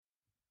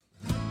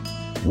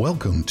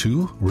Welcome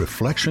to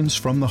Reflections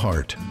from the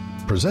Heart,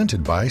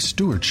 presented by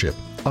Stewardship,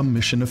 a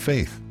Mission of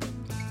Faith.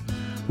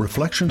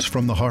 Reflections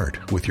from the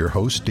Heart with your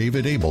host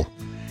David Abel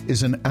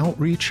is an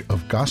outreach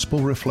of gospel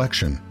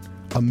reflection,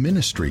 a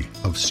ministry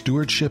of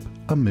Stewardship,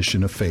 a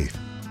Mission of Faith.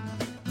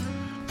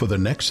 For the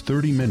next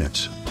 30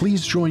 minutes,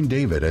 please join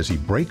David as he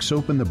breaks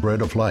open the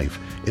bread of life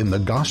in the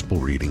gospel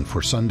reading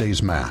for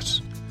Sunday's Mass.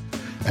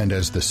 And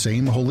as the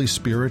same Holy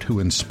Spirit who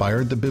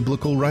inspired the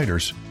biblical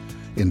writers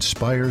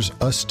inspires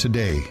us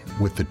today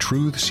with the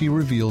truths he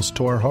reveals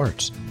to our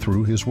hearts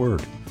through his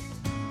word.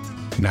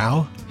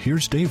 Now,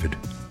 here's David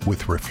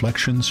with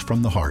Reflections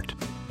from the Heart.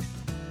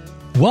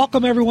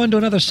 Welcome, everyone, to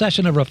another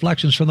session of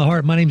Reflections from the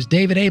Heart. My name's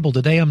David Abel.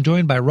 Today I'm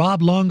joined by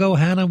Rob Longo,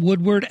 Hannah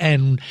Woodward,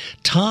 and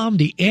Tom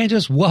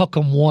DeAngelis.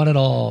 Welcome, one and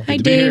all. Hi,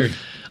 Dave.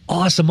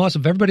 Awesome. If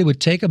everybody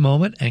would take a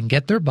moment and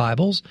get their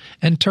Bibles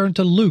and turn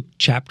to Luke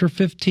chapter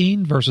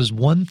 15, verses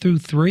 1 through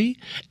 3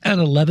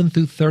 and 11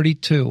 through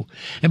 32.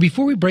 And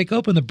before we break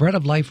open the bread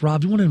of life,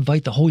 Rob, we want to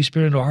invite the Holy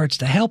Spirit into our hearts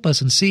to help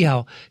us and see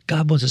how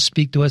God wants to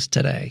speak to us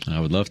today.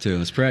 I would love to.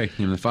 Let's pray. In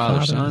the name of the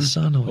Father,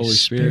 Son, Holy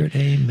Spirit.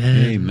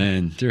 Amen.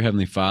 Amen. Dear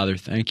Heavenly Father,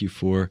 thank you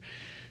for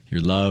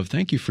your love.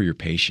 Thank you for your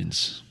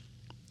patience.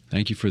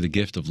 Thank you for the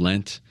gift of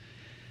Lent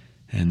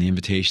and the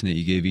invitation that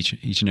you gave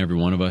each and every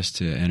one of us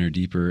to enter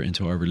deeper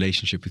into our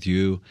relationship with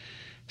you,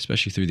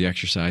 especially through the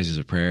exercises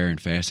of prayer and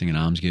fasting and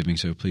almsgiving.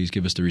 So please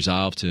give us the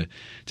resolve to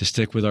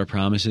stick with our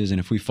promises. And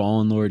if we've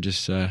fallen, Lord,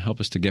 just help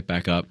us to get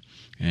back up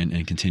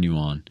and continue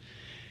on.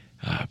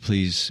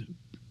 Please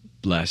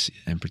bless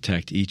and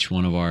protect each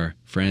one of our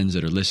friends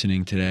that are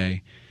listening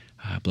today.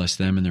 Bless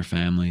them and their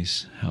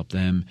families. Help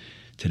them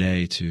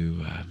today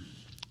to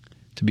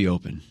be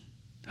open.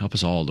 Help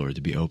us all, Lord,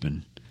 to be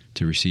open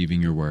to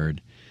receiving your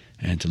word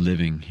and to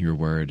living your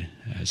word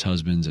as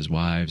husbands, as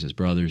wives, as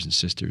brothers and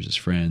sisters, as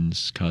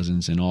friends,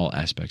 cousins, in all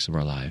aspects of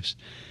our lives.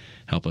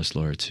 Help us,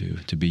 Lord,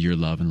 to be your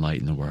love and light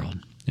in the world.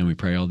 And we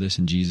pray all this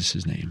in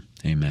Jesus' name.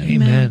 Amen.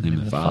 Amen. In the name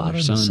of the Father,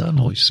 Son,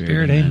 Holy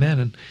Spirit. Amen.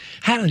 And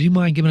Hannah, do you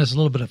mind giving us a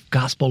little bit of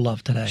gospel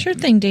love today? Sure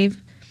thing,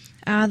 Dave.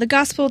 The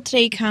gospel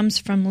today comes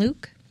from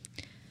Luke.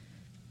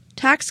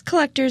 Tax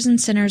collectors and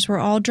sinners were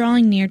all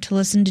drawing near to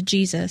listen to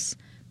Jesus,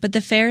 but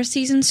the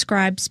Pharisees and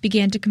scribes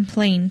began to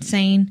complain,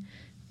 saying,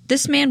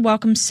 "This man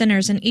welcomes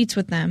sinners and eats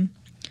with them."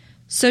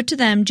 So to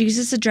them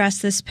Jesus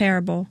addressed this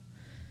parable.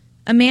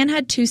 A man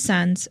had 2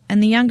 sons,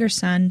 and the younger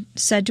son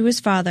said to his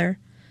father,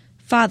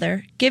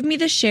 "Father, give me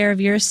the share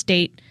of your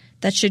estate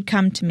that should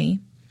come to me."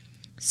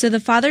 So the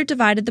father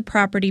divided the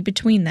property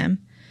between them.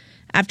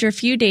 After a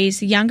few days,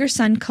 the younger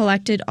son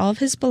collected all of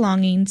his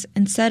belongings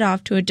and set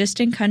off to a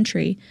distant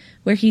country,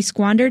 where he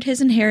squandered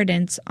his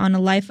inheritance on a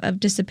life of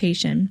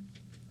dissipation.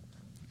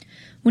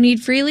 When he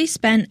had freely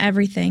spent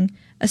everything,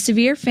 a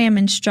severe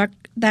famine struck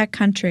that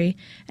country,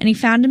 and he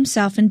found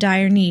himself in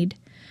dire need.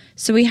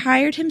 So he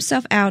hired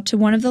himself out to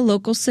one of the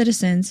local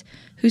citizens,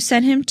 who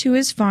sent him to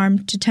his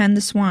farm to tend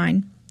the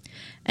swine.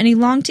 And he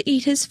longed to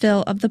eat his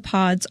fill of the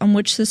pods on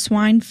which the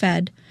swine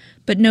fed,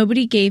 but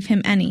nobody gave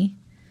him any.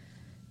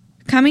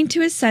 Coming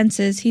to his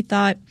senses, he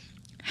thought,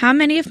 "How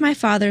many of my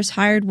father's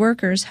hired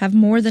workers have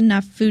more than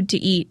enough food to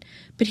eat,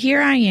 but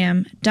here I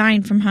am,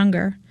 dying from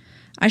hunger.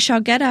 I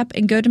shall get up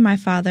and go to my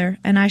father,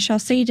 and I shall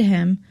say to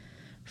him,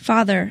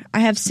 'Father,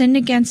 I have sinned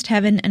against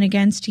heaven and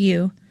against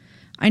you.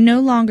 I no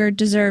longer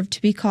deserve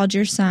to be called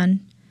your son.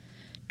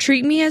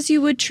 Treat me as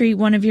you would treat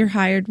one of your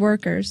hired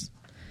workers.'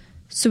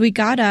 So he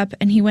got up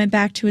and he went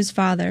back to his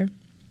father.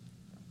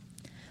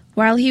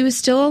 While he was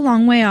still a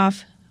long way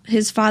off,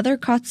 his father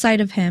caught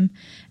sight of him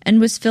and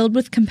was filled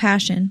with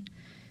compassion.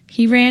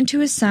 He ran to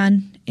his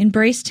son,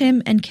 embraced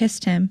him, and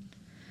kissed him.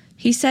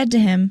 He said to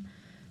him,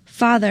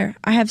 'Father,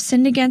 I have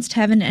sinned against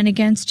heaven and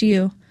against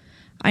you.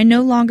 I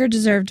no longer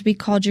deserve to be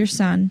called your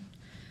son.'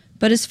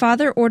 But his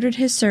father ordered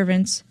his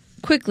servants,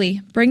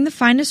 'Quickly, bring the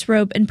finest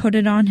robe and put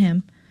it on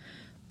him.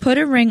 Put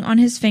a ring on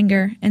his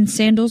finger and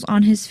sandals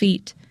on his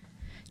feet.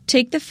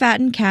 Take the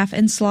fattened calf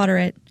and slaughter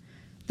it.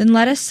 Then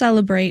let us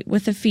celebrate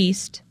with a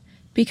feast,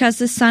 because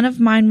the son of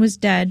mine was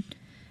dead,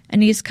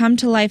 and he has come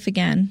to life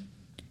again.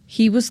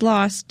 He was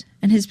lost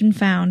and has been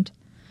found.'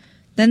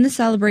 Then the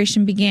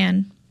celebration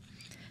began.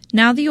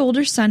 Now the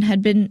older son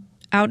had been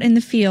out in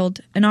the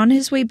field, and on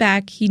his way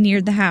back he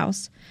neared the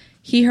house.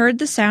 He heard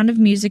the sound of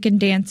music and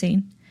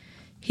dancing.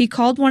 He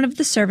called one of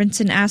the servants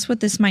and asked what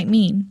this might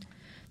mean.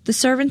 The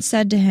servant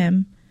said to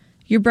him,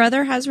 'Your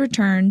brother has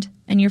returned,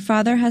 and your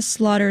father has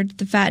slaughtered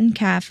the fattened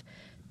calf,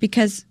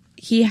 because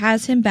he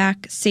has him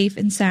back safe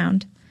and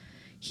sound.'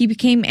 He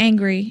became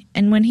angry,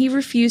 and when he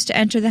refused to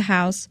enter the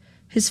house,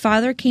 his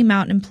father came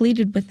out and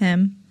pleaded with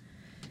him.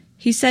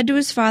 He said to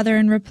his father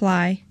in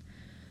reply,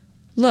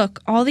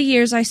 'Look, all the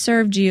years I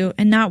served you,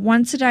 and not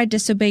once did I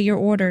disobey your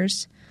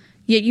orders.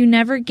 Yet you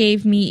never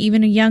gave me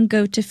even a young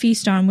goat to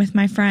feast on with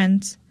my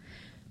friends.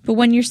 But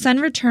when your son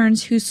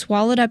returns who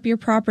swallowed up your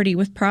property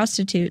with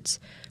prostitutes,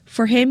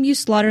 for him you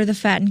slaughter the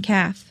fattened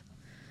calf.'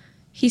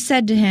 He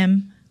said to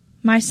him,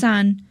 'My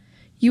son,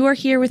 you are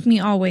here with me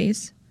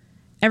always.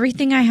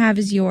 Everything I have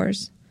is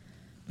yours.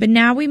 But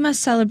now we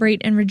must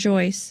celebrate and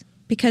rejoice,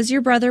 because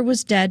your brother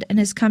was dead and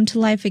has come to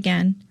life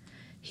again.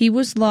 He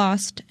was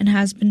lost and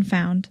has been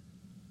found.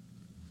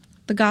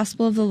 The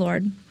Gospel of the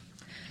Lord.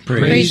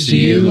 Praise to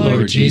you,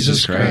 Lord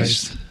Jesus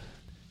Christ.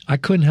 I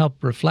couldn't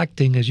help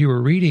reflecting as you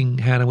were reading,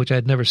 Hannah, which I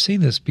had never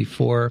seen this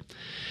before,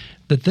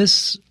 that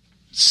this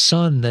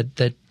son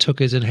that took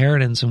his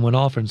inheritance and went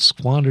off and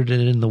squandered it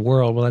in the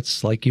world, well,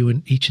 that's like you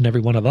and each and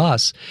every one of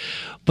us.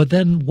 But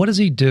then what does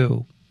he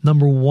do?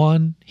 Number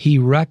one, he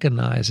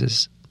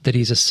recognizes that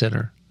he's a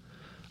sinner.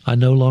 I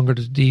no longer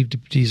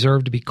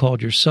deserve to be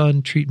called your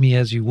son. Treat me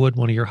as you would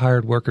one of your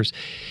hired workers.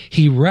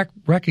 He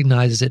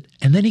recognizes it,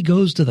 and then he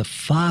goes to the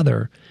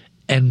Father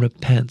and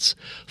repents.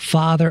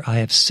 Father, I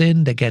have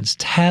sinned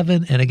against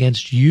heaven and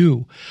against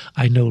you.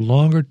 I no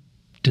longer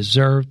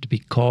deserve to be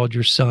called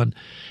your son.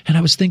 And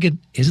I was thinking,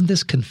 isn't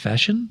this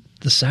confession,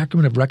 the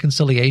sacrament of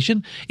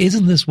reconciliation?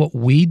 Isn't this what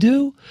we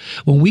do?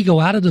 When we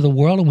go out into the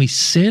world and we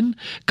sin,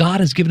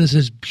 God has given us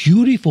this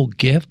beautiful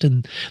gift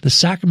and the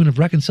sacrament of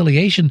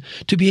reconciliation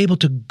to be able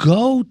to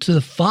go to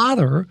the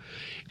Father,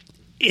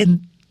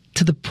 and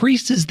to the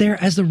priest is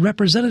there as the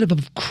representative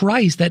of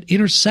Christ, that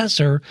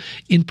intercessor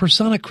in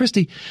persona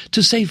Christi,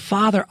 to say,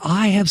 Father,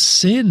 I have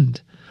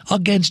sinned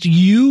against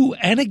you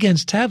and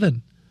against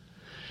heaven.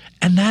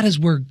 And that is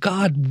where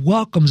God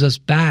welcomes us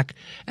back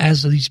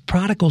as these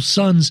prodigal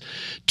sons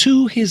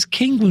to his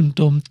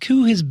kingdom,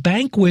 to his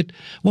banquet,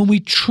 when we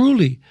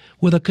truly,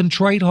 with a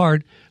contrite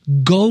heart,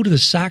 go to the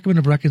sacrament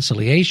of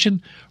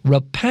reconciliation,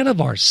 repent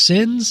of our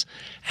sins,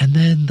 and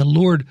then the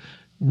Lord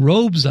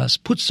robes us,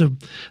 puts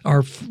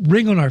our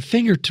ring on our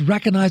finger to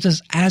recognize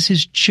us as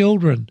his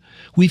children.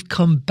 We've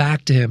come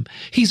back to him.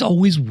 He's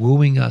always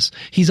wooing us.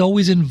 He's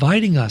always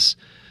inviting us.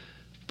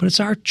 But it's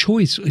our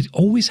choice. We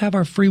always have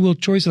our free will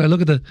choice. And I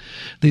look at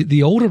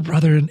the older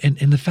brother and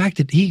the fact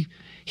that he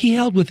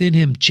held within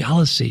him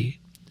jealousy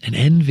and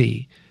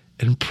envy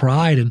and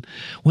pride. And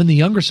when the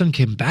younger son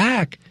came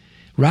back,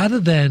 rather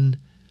than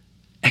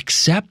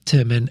accept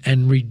him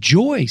and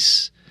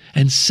rejoice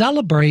and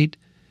celebrate,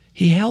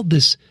 he held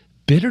this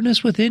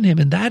bitterness within him.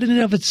 And that in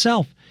and of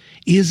itself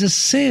is a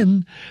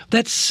sin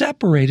that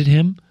separated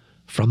him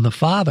from the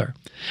Father.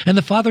 And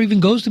the Father even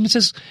goes to him and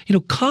says,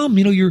 come,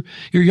 your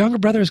younger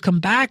brother has come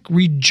back.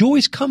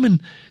 Rejoice, come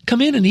in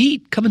and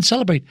eat, come and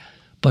celebrate.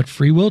 But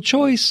free will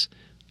choice,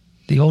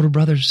 the older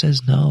brother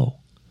says no.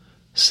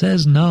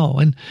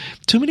 And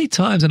too many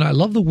times, and I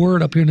love the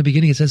word up here in the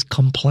beginning, it says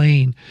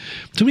complain.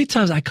 Too many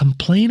times I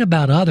complain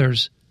about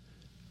others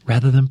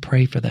rather than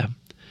pray for them.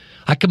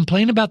 I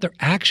complain about their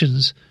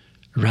actions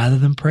rather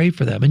than pray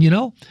for them.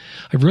 And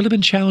I've really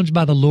been challenged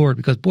by the Lord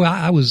because, boy,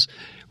 I was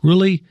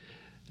really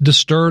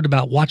disturbed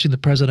about watching the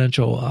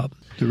presidential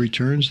the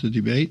returns, the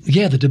debate.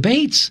 Yeah, the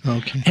debates.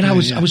 Okay, and I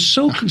was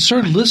so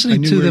concerned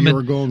listening to them. You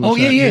were going with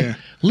that.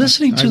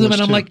 Listening to them,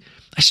 and I'm too. like,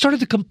 I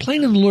started to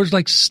complain, and the Lord's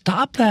like,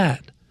 stop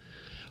that.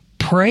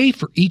 Pray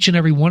for each and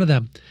every one of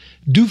them.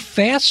 Do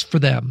fast for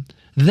them.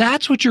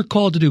 That's what you're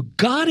called to do.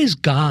 God is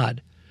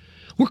God.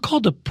 We're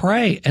called to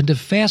pray and to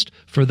fast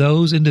for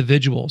those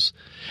individuals.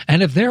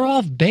 And if they're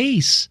off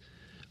base,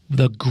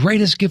 the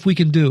greatest gift we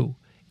can do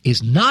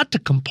is not to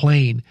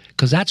complain,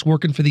 because that's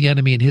working for the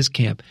enemy in his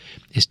camp,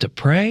 is to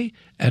pray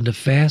and to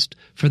fast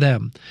for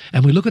them.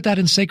 And we look at that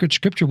in sacred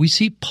scripture. We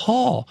see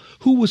Paul,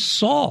 who was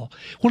Saul,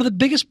 one of the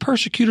biggest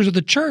persecutors of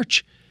the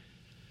church.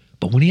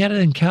 But when he had an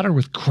encounter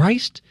with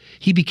Christ,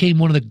 he became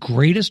one of the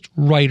greatest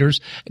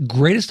writers,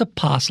 greatest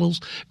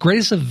apostles,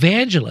 greatest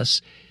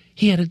evangelists.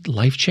 He had a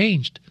life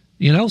changed.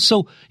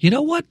 So you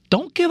know what?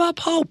 Don't give up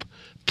hope.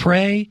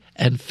 Pray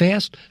and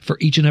fast for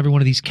each and every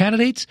one of these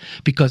candidates,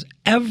 because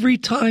every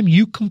time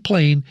you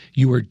complain,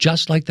 you are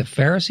just like the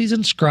Pharisees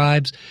and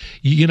scribes.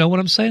 You know what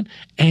I'm saying?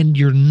 And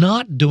you're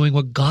not doing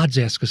what God's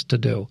asked us to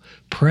do.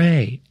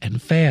 Pray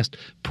and fast.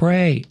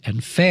 Pray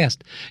and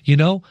fast.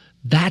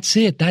 That's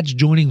it. That's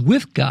joining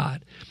with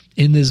God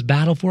in this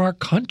battle for our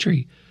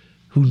country,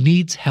 who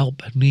needs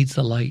help and needs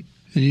the light.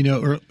 And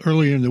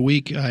earlier in the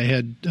week,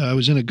 I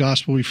was in a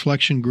gospel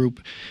reflection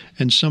group,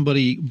 and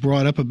somebody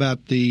brought up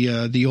about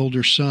the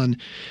older son,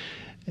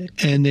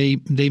 and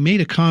they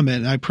made a comment.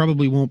 And I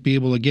probably won't be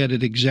able to get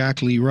it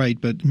exactly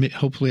right, but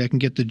hopefully I can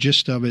get the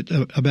gist of it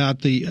about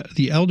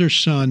the elder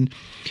son.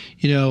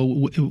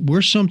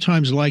 We're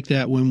sometimes like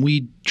that when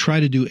we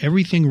try to do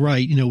everything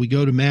right. We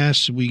go to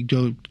Mass, we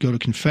go to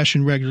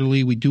confession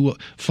regularly, we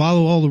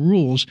follow all the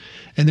rules,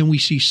 and then we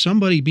see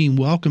somebody being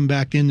welcomed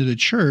back into the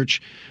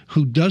church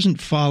who hasn't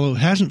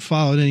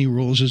followed any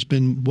rules, has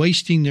been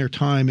wasting their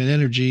time and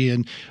energy,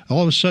 and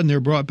all of a sudden they're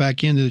brought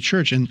back into the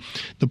church. And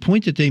the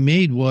point that they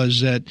made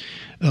was that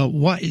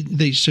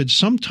they said,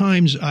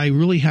 sometimes I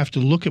really have to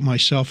look at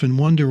myself and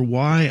wonder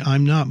why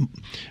I'm not,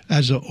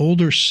 as an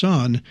older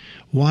son,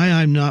 why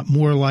I'm not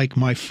more like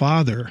my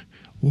father,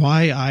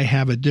 why I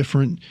have a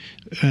different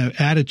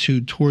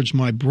attitude towards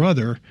my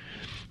brother.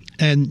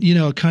 And,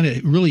 it kind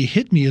of really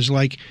hit me as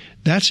like,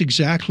 that's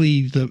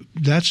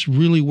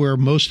really where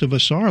most of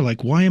us are.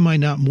 Like, why am I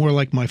not more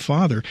like my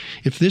Father?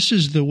 If this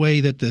is the way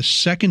that the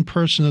second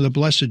person of the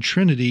Blessed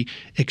Trinity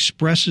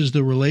expresses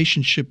the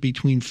relationship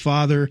between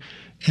Father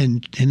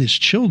and his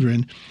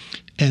children,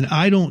 and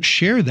I don't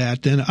share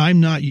that, then I'm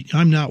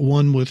not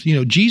one with,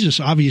 Jesus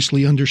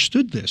obviously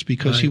understood this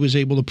because he was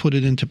able to put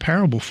it into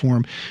parable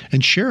form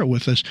and share it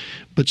with us.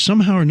 But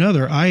somehow or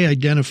another, I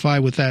identify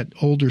with that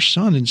older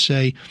son and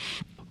say,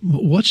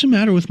 what's the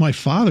matter with my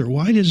father?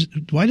 Why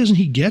doesn't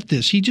he get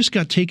this? He just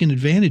got taken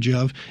advantage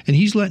of, and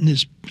he's letting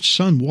his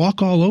son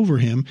walk all over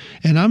him.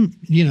 And I'm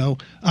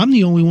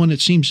the only one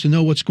that seems to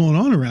know what's going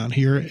on around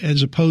here,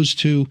 as opposed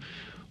to,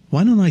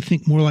 why don't I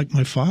think more like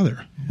my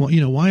father? Well,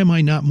 why am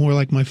I not more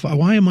like my father?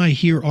 Why am I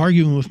here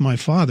arguing with my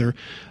father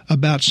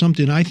about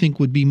something I think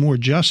would be more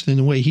just than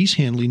the way he's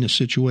handling the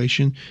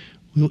situation?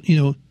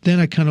 Well, then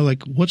I kind of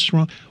like, what's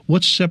wrong?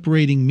 What's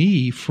separating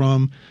me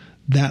from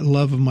that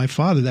love of my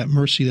father, that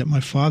mercy that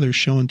my father is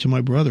showing to my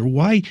brother?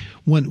 Why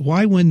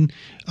when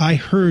I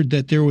heard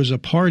that there was a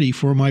party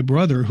for my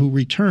brother who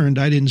returned,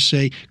 I didn't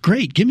say,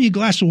 great, give me a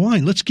glass of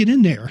wine, let's get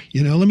in there,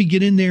 let me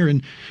get in there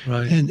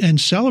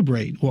and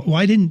celebrate.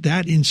 Why didn't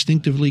that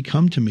instinctively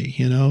come to me,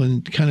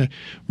 and kind of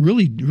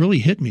really, really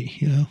hit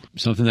me,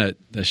 Something that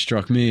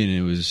struck me, and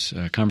it was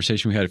a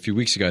conversation we had a few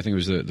weeks ago, I think it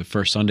was the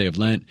first Sunday of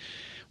Lent,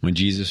 when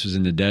Jesus was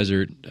in the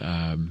desert.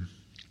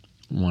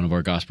 One of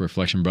our gospel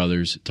reflection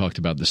brothers talked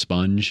about the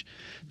sponge,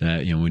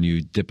 that when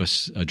you dip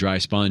a dry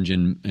sponge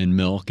in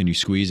milk and you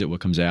squeeze it, what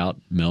comes out?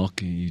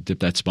 Milk. You dip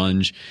that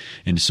sponge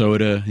in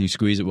soda and you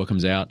squeeze it, what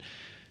comes out?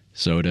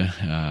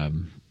 Soda.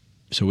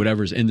 So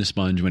whatever's in the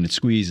sponge, when it's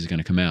squeezed, is going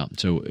to come out.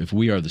 So if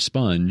we are the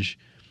sponge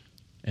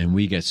and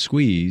we get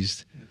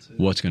squeezed,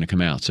 what's going to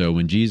come out? So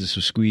when Jesus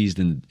was squeezed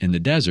in the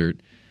desert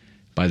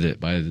by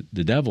the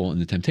devil and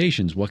the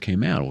temptations, what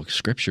came out? Well,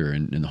 Scripture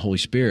and the Holy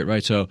Spirit,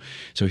 right? So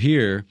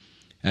here,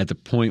 at the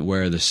point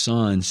where the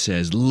son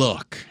says,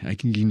 look,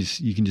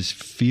 you can just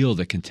feel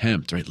the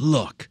contempt, right?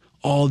 Look,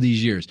 all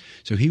these years.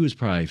 So he was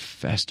probably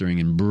festering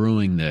and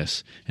brewing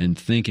this and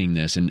thinking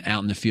this and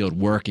out in the field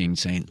working,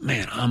 saying,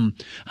 man,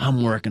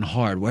 I'm working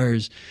hard.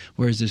 Where's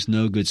this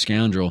no good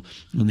scoundrel?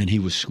 And then he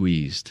was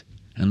squeezed.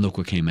 And look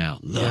what came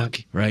out.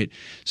 Look, right?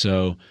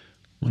 So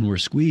when we're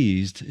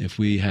squeezed, if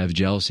we have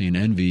jealousy and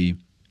envy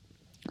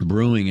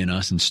brewing in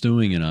us and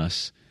stewing in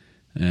us,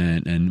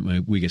 and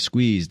when we get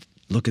squeezed,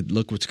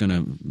 look what's going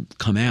to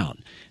come out.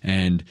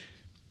 And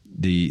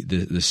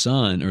the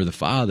son or the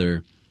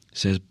father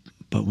says,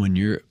 or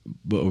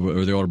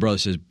the older brother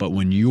says, but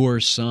when your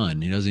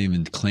son, he doesn't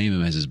even claim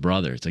him as his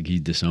brother. It's like he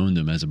disowned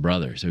him as a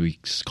brother. So he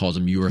calls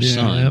him your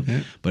son.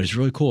 Yep. But it's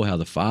really cool how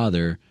the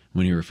father,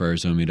 when he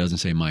refers to him, he doesn't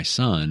say my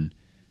son.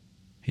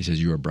 He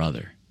says your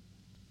brother.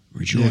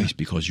 Rejoice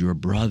because your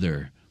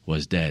brother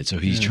was dead. So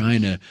he's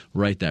trying to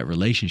right that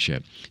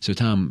relationship. So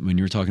Tom, when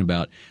you were talking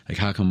about like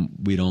how come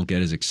we don't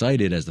get as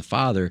excited as the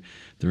Father,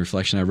 the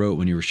reflection I wrote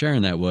when you were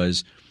sharing that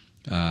was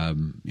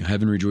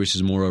heaven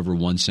rejoices more over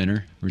one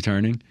sinner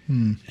returning,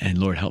 and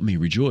Lord, help me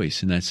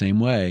rejoice in that same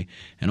way.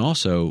 And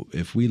also,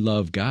 if we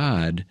love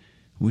God,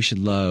 we should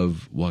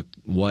love what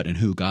and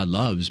who God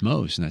loves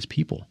most, and that's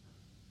people.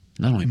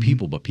 Not only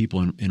people, but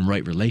people in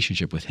right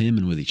relationship with Him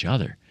and with each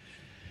other.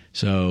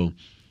 So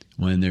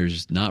when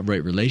there's not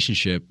right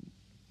relationship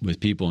with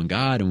people and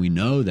God, and we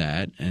know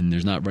that, and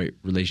there's not right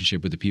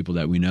relationship with the people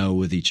that we know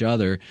with each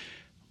other,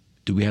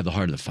 do we have the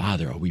heart of the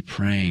Father? Are we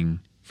praying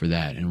for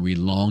that? And are we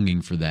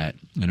longing for that?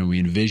 And are we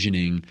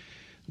envisioning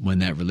when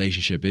that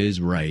relationship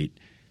is right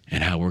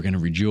and how we're going to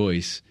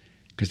rejoice?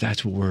 Because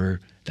that's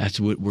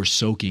what we're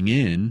soaking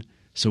in.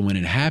 So when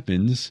it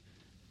happens,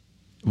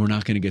 we're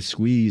not going to get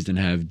squeezed and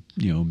have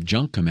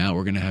junk come out.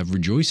 We're going to have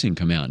rejoicing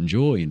come out, and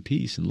joy and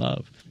peace and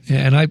love.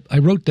 Yeah, and I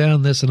wrote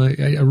down this, and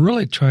I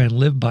really try and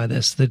live by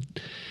this, that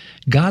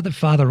God the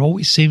Father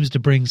always seems to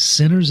bring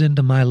sinners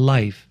into my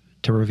life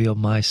to reveal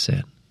my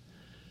sin.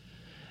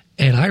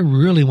 And I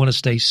really want to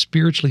stay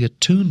spiritually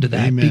attuned to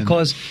that. Amen.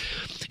 Because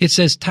it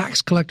says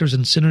tax collectors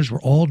and sinners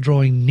were all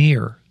drawing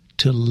near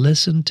to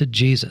listen to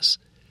Jesus.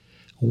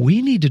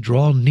 We need to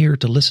draw near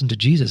to listen to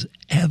Jesus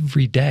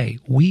every day.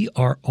 We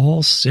are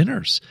all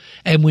sinners.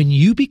 And when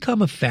you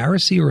become a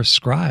Pharisee or a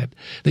scribe,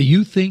 that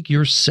you think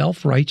you're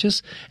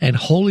self-righteous and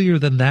holier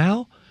than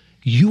thou,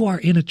 you are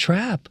in a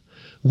trap.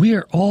 We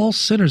are all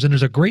sinners. And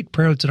there's a great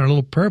prayer that's in our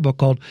little prayer book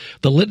called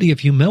the Litany of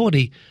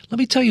Humility. Let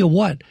me tell you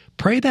what,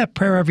 pray that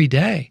prayer every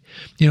day.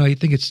 I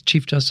think it's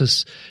Chief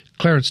Justice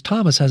Clarence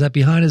Thomas has that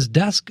behind his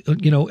desk,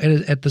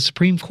 at the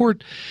Supreme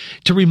Court,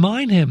 to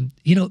remind him,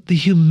 the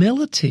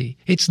humility.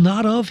 It's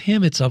not of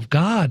him, it's of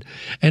God.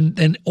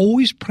 And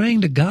always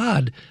praying to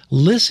God,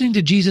 listening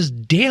to Jesus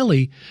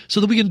daily so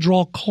that we can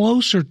draw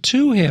closer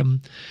to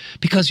him.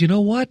 Because you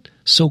know what?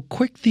 So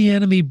quick the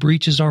enemy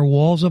breaches our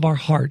walls of our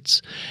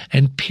hearts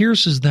and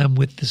pierces them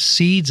with the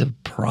seeds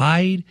of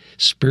pride,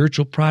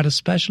 spiritual pride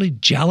especially,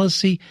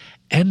 jealousy,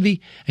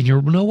 envy. And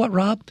you know what,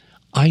 Rob?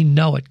 I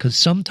know it, because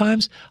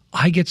sometimes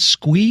I get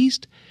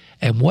squeezed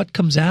and what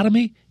comes out of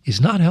me is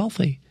not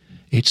healthy.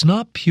 It's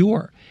not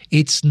pure.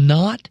 It's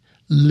not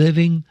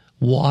living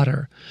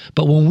water.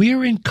 But when we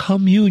are in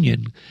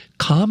communion,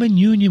 common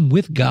union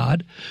with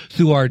God,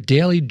 through our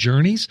daily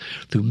journeys,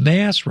 through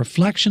mass,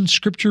 reflection,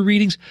 scripture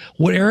readings,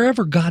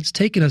 wherever God's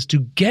taken us to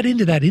get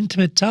into that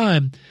intimate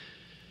time,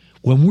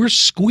 when we're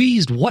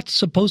squeezed, what's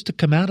supposed to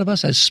come out of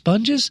us as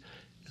sponges?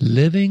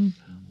 Living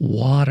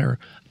water,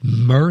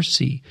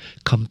 mercy,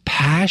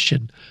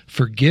 compassion,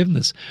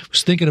 forgiveness. I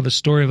was thinking of a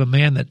story of a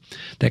man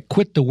that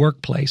quit the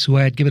workplace who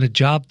I had given a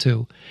job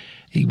to.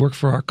 He worked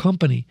for our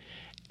company,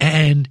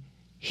 and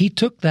he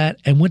took that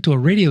and went to a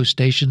radio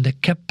station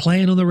that kept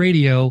playing on the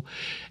radio,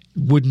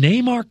 would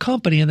name our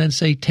company and then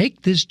say,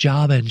 take this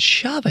job and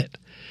shove it.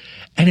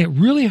 And it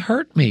really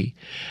hurt me.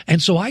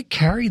 And so I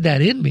carried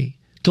that in me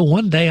till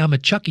one day I'm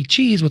at Chuck E.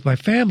 Cheese with my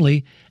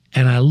family,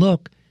 and I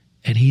look,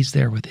 and he's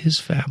there with his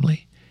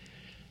family.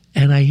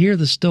 And I hear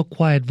the still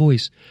quiet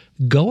voice,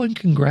 go and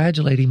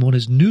congratulate him on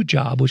his new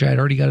job, which I had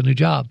already got a new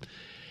job,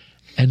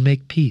 and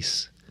make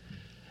peace.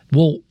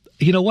 Well,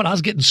 you know what? I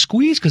was getting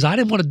squeezed because I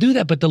didn't want to do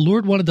that, but the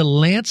Lord wanted to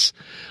lance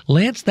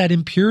that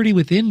impurity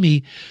within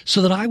me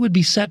so that I would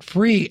be set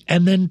free,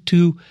 and then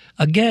to,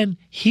 again,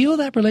 heal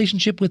that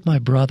relationship with my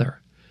brother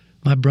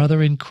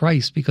in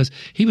Christ, because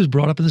he was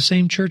brought up in the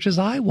same church as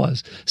I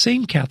was,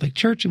 same Catholic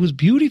church. It was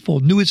beautiful,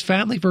 knew his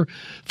family for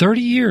 30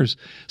 years.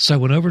 So I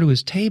went over to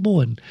his table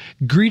and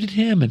greeted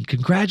him and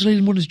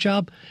congratulated him on his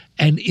job,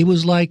 and it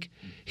was like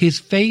his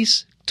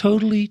face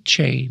totally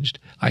changed.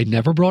 I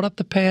never brought up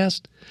the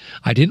past.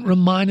 I didn't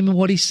remind him of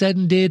what he said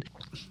and did.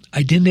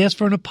 I didn't ask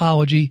for an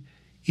apology.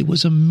 It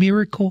was a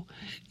miracle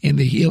in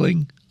the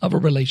healing of a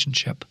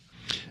relationship.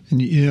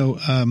 And,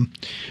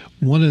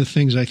 one of the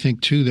things I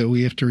think, too, that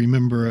we have to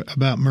remember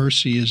about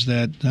mercy is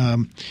that,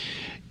 and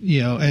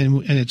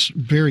it's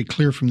very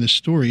clear from this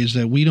story, is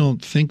that we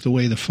don't think the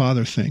way the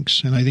Father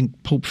thinks. And I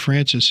think Pope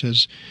Francis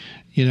has,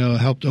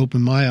 helped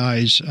open my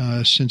eyes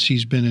since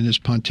he's been in his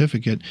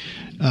pontificate.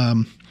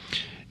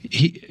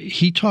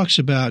 He talks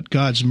about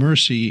God's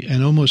mercy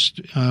and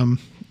almost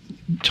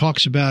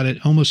talks about it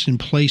almost in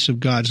place of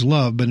God's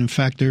love, but in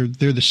fact they're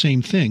the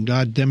same thing.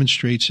 God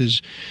demonstrates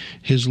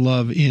his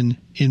love in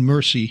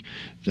mercy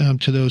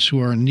to those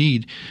who are in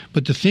need.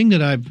 But the thing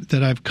that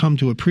I've come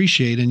to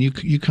appreciate, and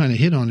you kind of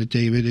hit on it,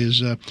 David,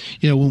 is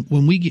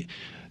when we get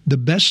the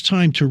best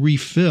time to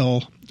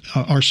refill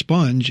our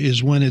sponge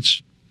is when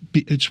it's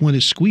when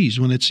it's squeezed,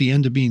 when it's the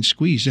end of being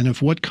squeezed. And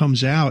if what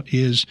comes out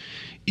is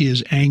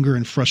anger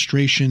and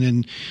frustration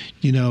and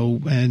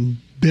and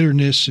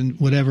bitterness and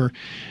whatever,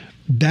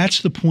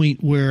 that's the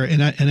point where,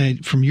 and I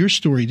from your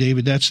story,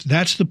 David,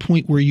 that's the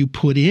point where you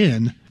put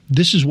in,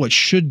 this is what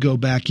should go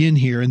back in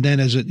here. And then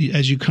as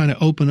you kind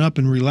of open up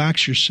and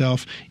relax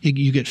yourself,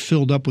 you get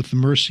filled up with the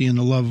mercy and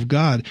the love of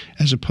God,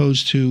 as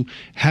opposed to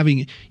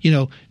having,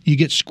 you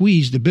get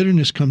squeezed, the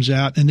bitterness comes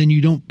out, and then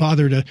you don't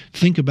bother to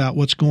think about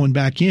what's going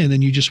back in,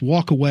 and you just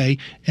walk away.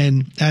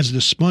 And as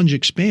the sponge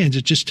expands,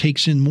 it just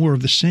takes in more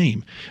of the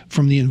same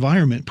from the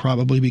environment,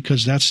 probably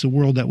because that's the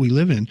world that we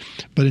live in.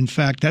 But in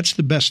fact, that's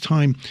the best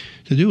time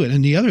to do it.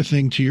 And the other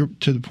thing, to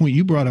the point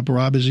you brought up,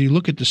 Rob, is you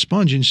look at the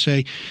sponge and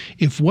say,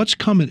 if what's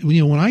coming,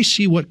 when I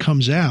see what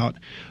comes out,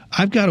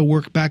 I've got to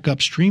work back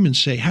upstream and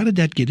say, how did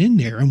that get in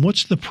there? And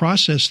what's the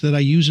process that I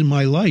use in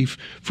my life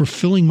for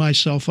filling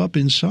myself up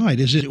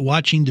inside? Is it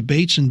watching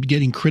debates and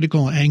getting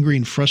critical, angry,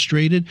 and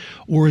frustrated?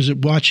 Or is it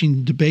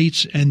watching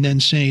debates and then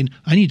saying,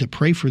 I need to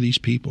pray for these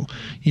people?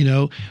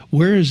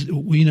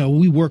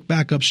 We work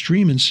back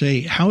upstream and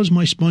say, how is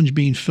my sponge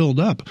being filled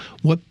up?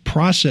 What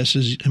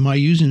processes am I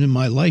using in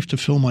my life to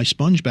fill my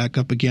sponge back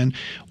up again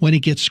when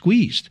it gets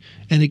squeezed?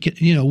 And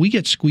we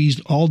get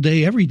squeezed all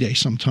day, every day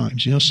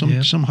sometimes.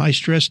 Some high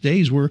stress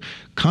days we're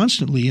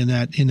constantly in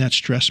that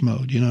stress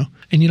mode,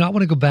 And I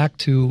want to go back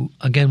to,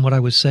 again, what I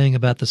was saying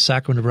about the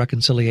sacrament of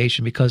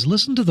reconciliation, because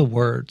listen to the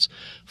words,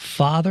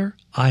 Father,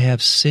 I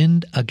have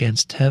sinned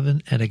against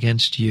heaven and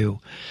against you.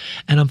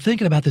 And I'm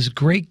thinking about this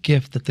great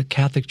gift that the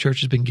Catholic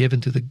Church has been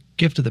given, to the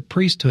gift of the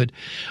priesthood,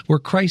 where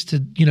Christ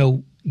had,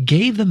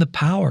 gave them the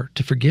power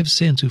to forgive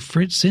sins. Who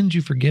sins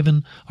you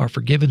forgiven are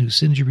forgiven, who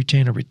sins you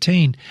retain are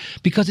retained,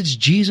 because it's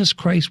Jesus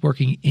Christ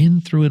working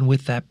in, through, and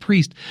with that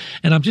priest.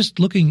 And I'm just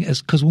looking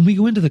because when we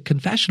go into the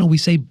confessional, we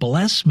say,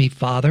 bless me,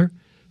 Father,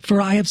 for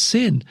I have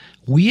sinned.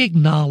 We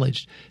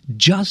acknowledged,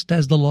 just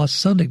as the lost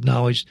son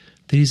acknowledged,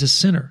 that he's a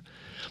sinner.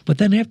 But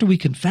then after we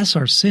confess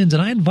our sins,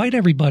 and I invite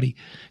everybody,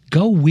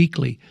 go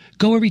weekly,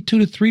 go every 2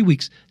 to 3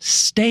 weeks,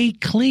 stay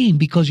clean,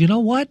 because you know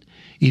what?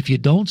 If you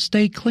don't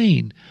stay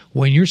clean,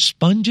 when your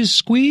sponge is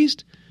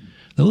squeezed,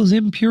 those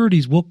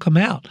impurities will come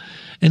out.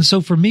 And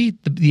so for me,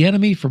 the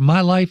enemy for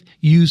my life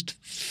used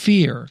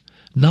fear,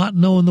 not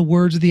knowing the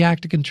words of the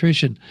act of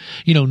contrition,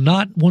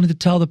 not wanting to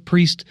tell the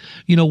priest,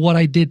 what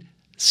I did.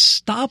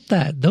 Stop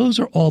that. Those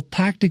are all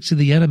tactics of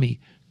the enemy.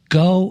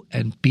 Go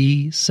and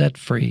be set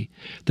free.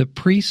 The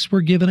priests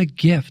were given a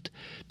gift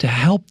to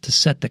help to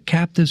set the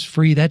captives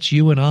free. That's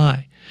you and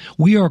I.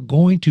 We are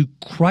going to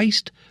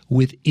Christ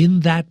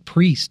within that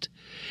priest.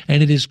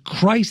 And it is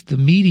Christ, the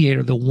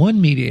mediator, the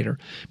one mediator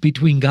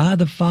between God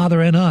the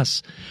Father and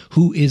us,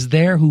 who is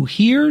there, who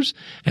hears,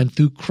 and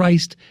through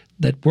Christ,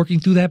 that working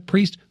through that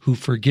priest, who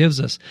forgives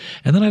us.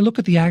 And then I look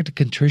at the act of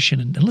contrition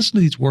and listen to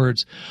these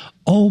words.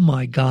 Oh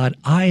my God,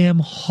 I am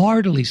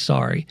heartily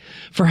sorry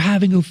for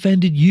having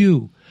offended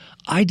you.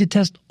 I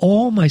detest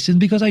all my sins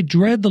because I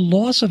dread the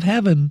loss of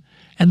heaven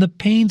and the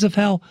pains of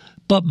hell,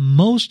 but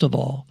most of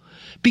all,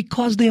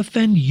 because they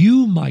offend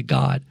you, my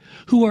God,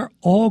 who are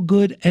all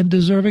good and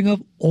deserving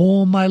of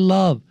all my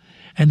love.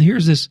 And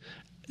here's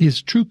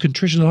this true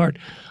contrition of the heart.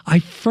 I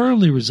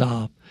firmly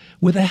resolve,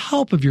 with the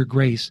help of your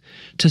grace,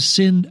 to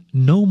sin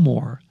no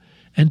more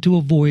and to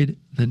avoid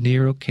the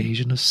near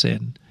occasion of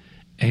sin.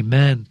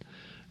 Amen.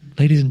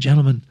 Ladies and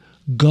gentlemen,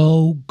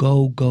 go,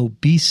 go, go.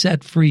 Be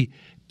set free.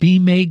 Be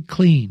made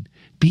clean.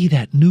 Be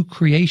that new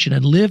creation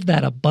and live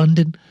that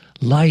abundant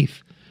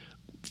life.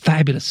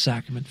 Fabulous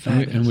sacrament.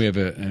 Fabulous. And we have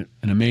an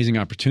amazing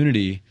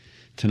opportunity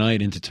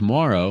tonight into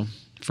tomorrow,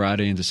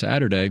 Friday into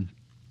Saturday,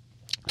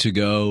 to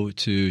go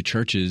to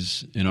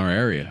churches in our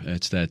area.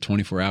 It's that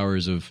 24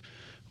 hours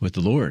with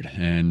the Lord.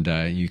 And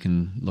you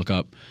can look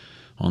up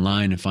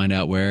online and find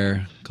out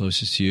where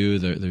closest to you.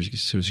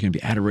 There's going to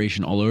be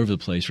adoration all over the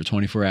place for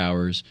 24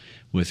 hours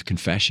with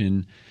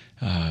confession.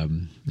 I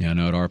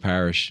know at our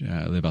parish,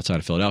 I live outside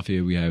of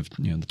Philadelphia, we have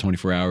the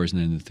 24 hours,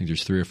 and then I think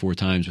there's 3 or 4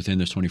 times within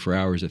those 24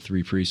 hours that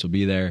 3 priests will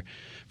be there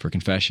for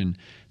confession.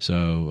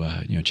 So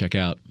check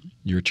out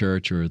your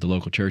church or the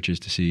local churches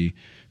to see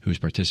who's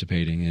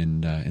participating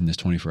in this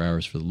 24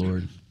 hours for the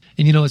Lord.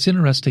 And it's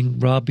interesting,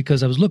 Rob,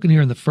 because I was looking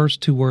here in the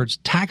first 2 words,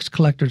 tax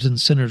collectors and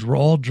sinners were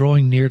all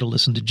drawing near to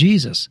listen to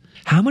Jesus.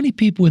 How many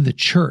people in the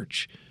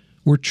church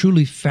were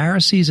truly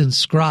Pharisees and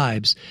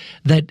scribes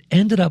that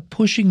ended up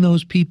pushing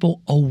those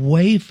people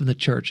away from the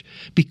church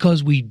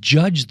because we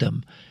judged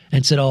them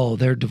and said, oh,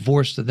 they're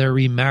divorced or they're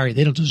remarried.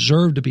 They don't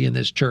deserve to be in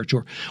this church.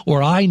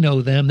 Or I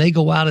know them. They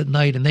go out at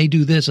night and they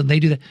do this and they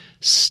do that.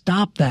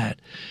 Stop that.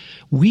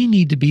 We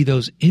need to be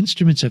those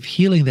instruments of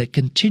healing that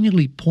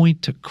continually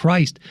point to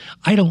Christ.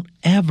 I don't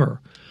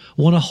ever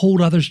want to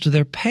hold others to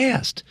their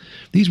past.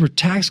 These were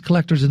tax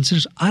collectors and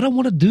sinners. I don't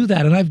want to do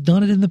that, and I've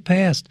done it in the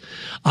past.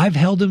 I've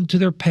held them to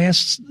their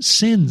past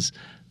sins.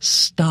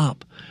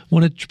 Stop.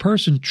 When a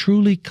person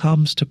truly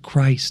comes to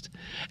Christ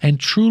and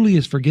truly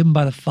is forgiven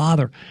by the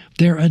Father,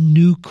 they're a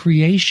new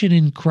creation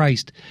in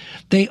Christ.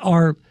 They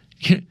are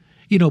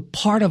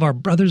part of our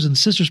brothers and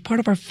sisters,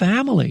 part of our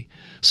family.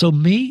 So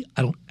I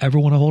don't ever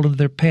want to hold them to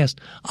their past.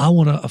 I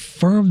want to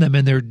affirm them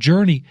in their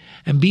journey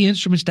and be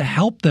instruments to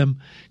help them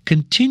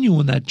continue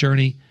on that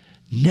journey,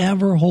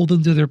 never hold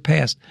them to their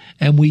past.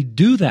 And we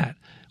do that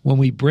when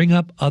we bring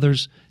up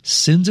others'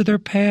 sins of their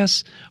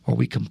past, or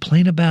we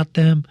complain about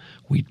them,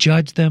 we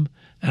judge them,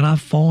 and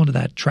I've fallen into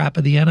that trap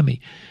of the enemy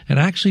and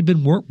actually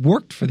been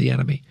worked for the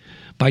enemy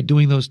by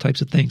doing those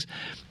types of things.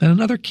 And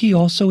another key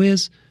also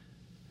is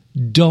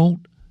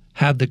don't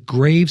have the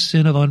grave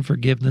sin of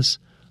unforgiveness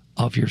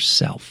of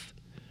yourself.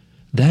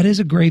 That is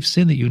a grave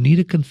sin that you need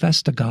to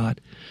confess to God,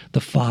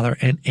 the Father,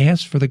 and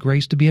ask for the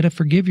grace to be able to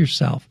forgive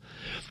yourself.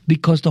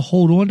 Because to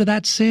hold on to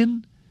that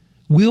sin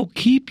will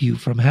keep you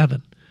from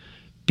heaven.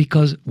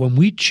 Because when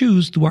we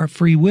choose through our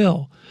free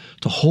will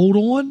to hold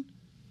on,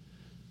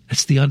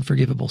 it's the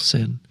unforgivable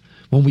sin.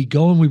 When we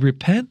go and we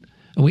repent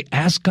and we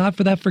ask God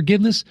for that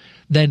forgiveness,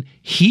 then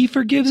He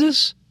forgives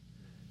us,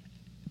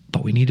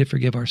 but we need to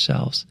forgive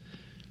ourselves.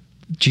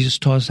 Jesus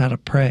taught us how to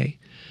pray.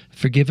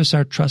 Forgive us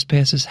our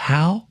trespasses.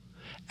 How?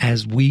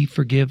 As we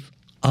forgive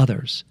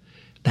others.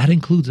 That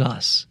includes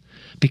us,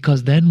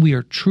 because then we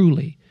are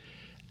truly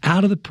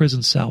out of the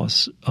prison cell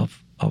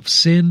of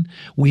sin.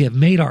 We have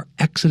made our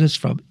exodus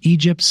from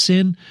Egypt's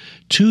sin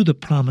to the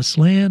promised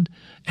land.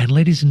 And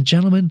ladies and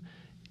gentlemen,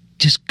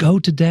 just go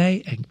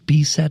today and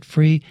be set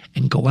free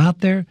and go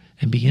out there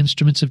and be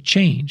instruments of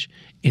change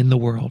in the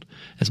world.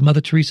 As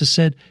Mother Teresa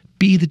said,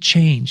 be the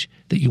change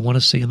that you want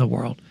to see in the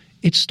world.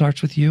 It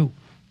starts with you.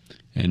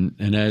 And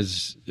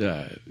as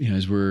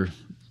as we're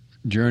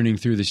journeying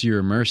through this year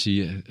of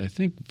mercy, I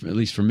think, at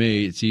least for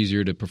me, it's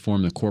easier to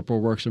perform the corporal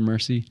works of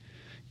mercy.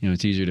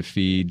 It's easier to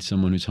feed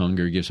someone who's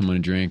hungry, give someone a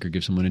drink, or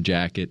give someone a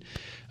jacket.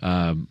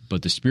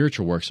 But the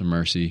spiritual works of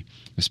mercy,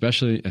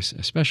 especially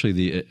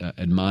the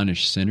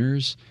admonish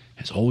sinners,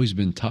 has always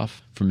been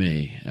tough for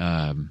me.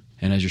 And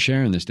as you're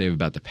sharing this, Dave,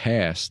 about the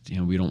past,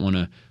 we don't want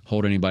to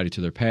hold anybody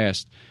to their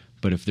past.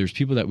 But if there's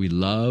people that we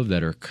love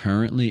that are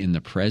currently in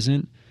the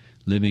present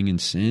living in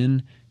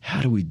sin,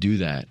 how do we do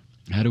that?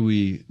 How do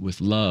we,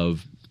 with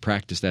love,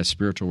 practice that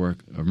spiritual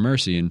work of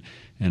mercy?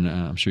 And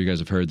I'm sure you guys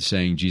have heard the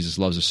saying, Jesus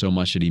loves us so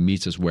much that He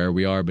meets us where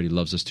we are, but He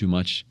loves us too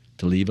much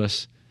to leave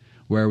us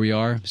where we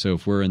are. So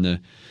if we're in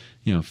the,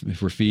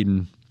 if we're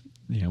feeding,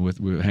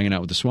 we're hanging out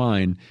with the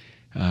swine,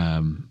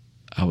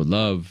 I would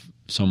love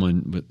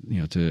someone,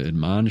 to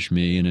admonish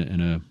me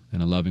in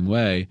a loving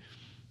way.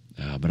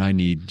 But I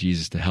need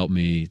Jesus to help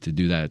me to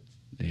do that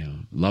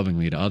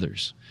lovingly to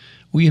others.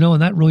 Well,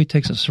 and that really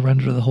takes a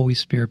surrender to the Holy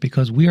Spirit,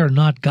 because we are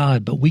not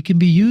God, but we can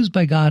be used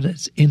by God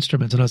as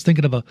instruments. And I was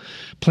thinking of a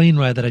plane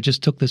ride that I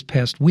just took this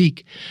past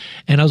week,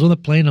 and I was on the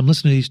plane, I'm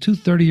listening to these two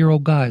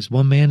 30-year-old guys.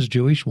 One man's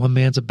Jewish, one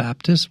man's a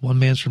Baptist, one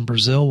man's from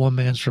Brazil, one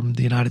man's from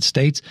the United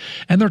States,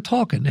 and they're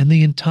talking. And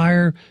the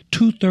entire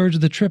 2/3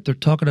 of the trip, they're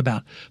talking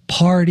about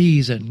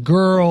parties and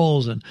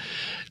girls and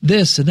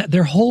this and that.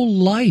 Their whole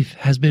life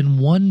has been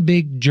one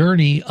big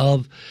journey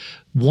of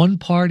one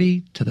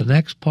party to the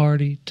next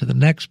party, to the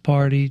next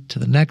party, to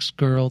the next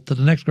girl, to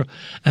the next girl.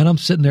 And I'm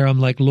sitting there,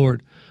 I'm like,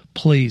 Lord,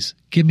 please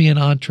give me an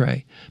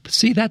entree. But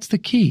see, that's the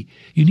key.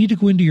 You need to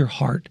go into your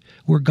heart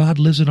where God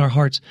lives in our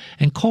hearts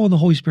and call on the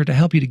Holy Spirit to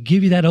help you, to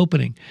give you that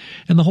opening.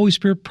 And the Holy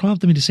Spirit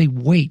prompted me to say,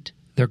 wait,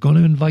 they're going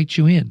to invite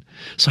you in.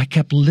 So I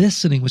kept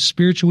listening with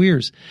spiritual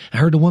ears. I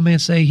heard the one man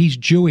say he's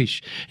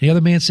Jewish. And the other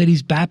man said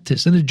he's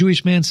Baptist. And the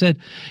Jewish man said,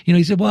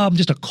 he said, well, I'm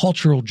just a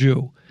cultural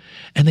Jew.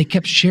 And they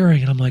kept sharing,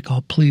 and I'm like,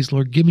 oh, please,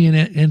 Lord, give me an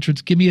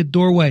entrance, give me a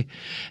doorway.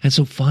 And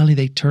so finally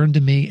they turned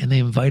to me and they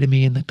invited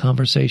me in the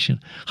conversation.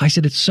 I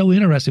said, it's so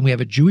interesting. We have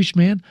a Jewish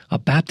man, a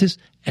Baptist,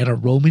 and a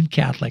Roman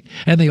Catholic.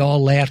 And they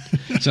all laughed.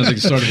 Sounds like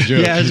the start of a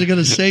joke. Yeah, I was going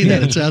to say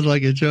that. It sounds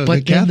like a joke.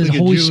 But then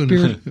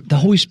the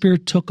Holy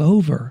Spirit took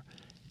over.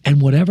 And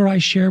whatever I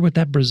shared with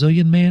that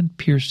Brazilian man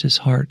pierced his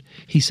heart.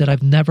 He said,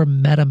 I've never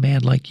met a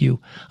man like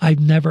you. I've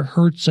never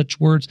heard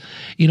such words.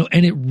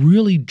 And it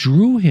really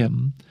drew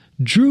him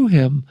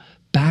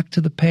back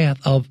to the path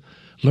of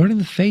learning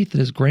the faith that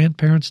his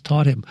grandparents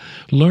taught him.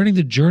 Learning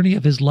the journey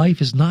of his life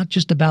is not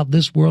just about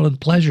this world and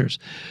pleasures.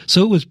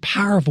 So it was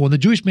powerful. And the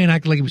Jewish man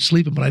acted like he was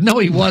sleeping, but I know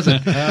he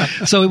wasn't.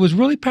 So it was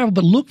really powerful.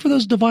 But look for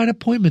those divine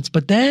appointments.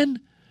 But then,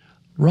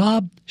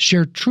 Rob,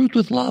 share truth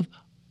with love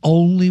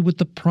only with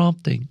the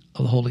prompting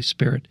of the Holy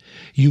Spirit.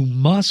 You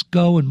must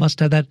go and must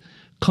have that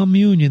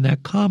communion,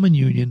 that common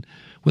union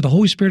with the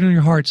Holy Spirit in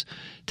your hearts,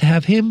 to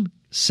have him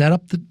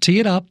tee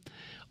it up,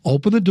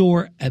 open the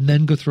door, and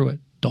then go through it.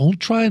 Don't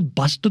try and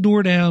bust the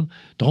door down.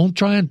 Don't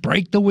try and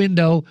break the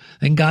window.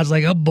 And God's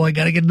like, oh boy,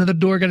 got to get another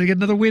door, got to get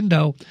another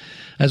window.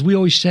 As we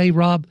always say,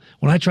 Rob,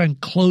 when I try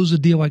and close the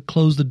deal, I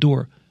close the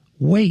door.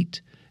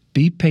 Wait,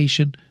 be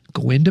patient,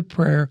 go into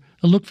prayer,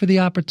 and look for the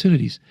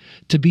opportunities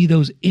to be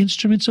those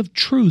instruments of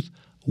truth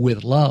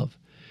with love.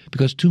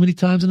 Because too many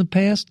times in the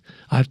past,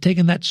 I've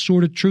taken that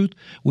sword of truth,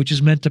 which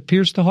is meant to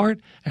pierce the heart,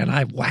 and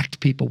I've whacked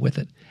people with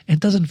it. And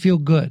it doesn't feel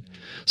good.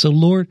 So,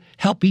 Lord,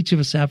 help each of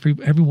us, every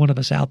one of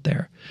us out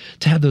there,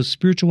 to have those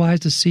spiritual eyes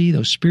to see,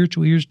 those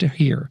spiritual ears to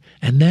hear,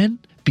 and then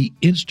be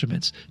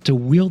instruments to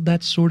wield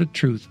that sword of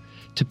truth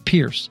to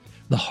pierce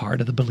the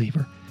heart of the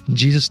believer. In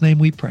Jesus' name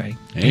we pray.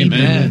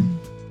 Amen.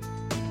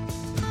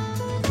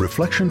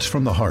 Reflections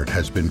from the Heart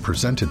has been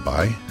presented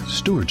by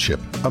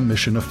Stewardship, a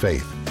Mission of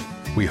Faith.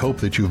 We hope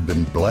that you've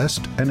been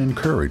blessed and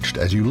encouraged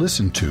as you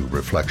listen to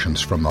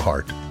Reflections from the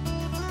Heart.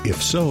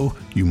 If so,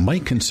 you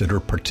might consider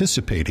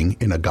participating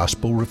in a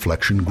gospel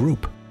reflection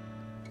group.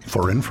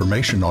 For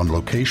information on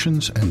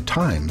locations and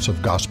times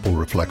of gospel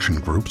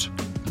reflection groups,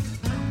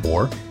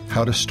 or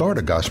how to start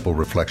a gospel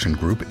reflection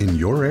group in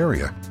your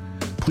area,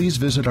 please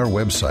visit our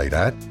website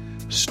at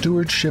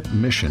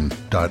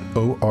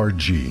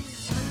stewardshipmission.org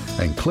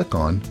and click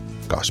on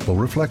Gospel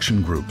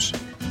Reflection Groups,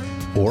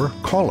 or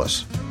call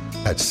us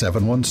at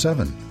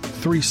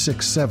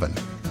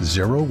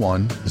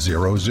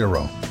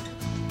 717-367-0100.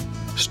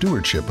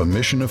 Stewardship, a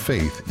Mission of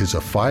Faith, is a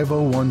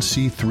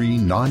 501c3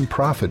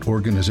 nonprofit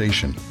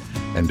organization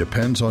and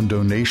depends on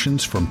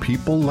donations from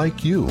people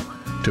like you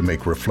to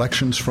make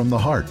Reflections from the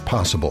Heart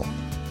possible.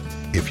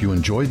 If you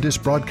enjoyed this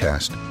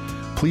broadcast,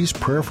 please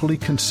prayerfully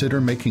consider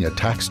making a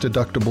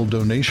tax-deductible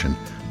donation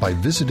by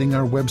visiting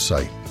our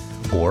website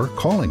or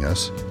calling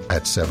us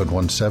at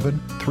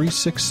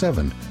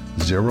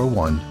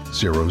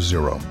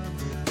 717-367-0100.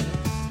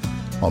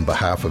 On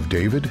behalf of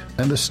David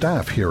and the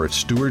staff here at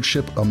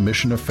Stewardship, a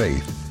Mission of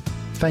Faith,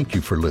 thank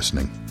you for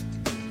listening.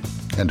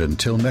 And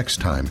until next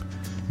time,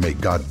 may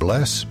God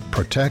bless,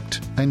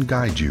 protect, and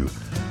guide you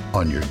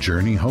on your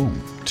journey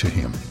home to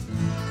Him.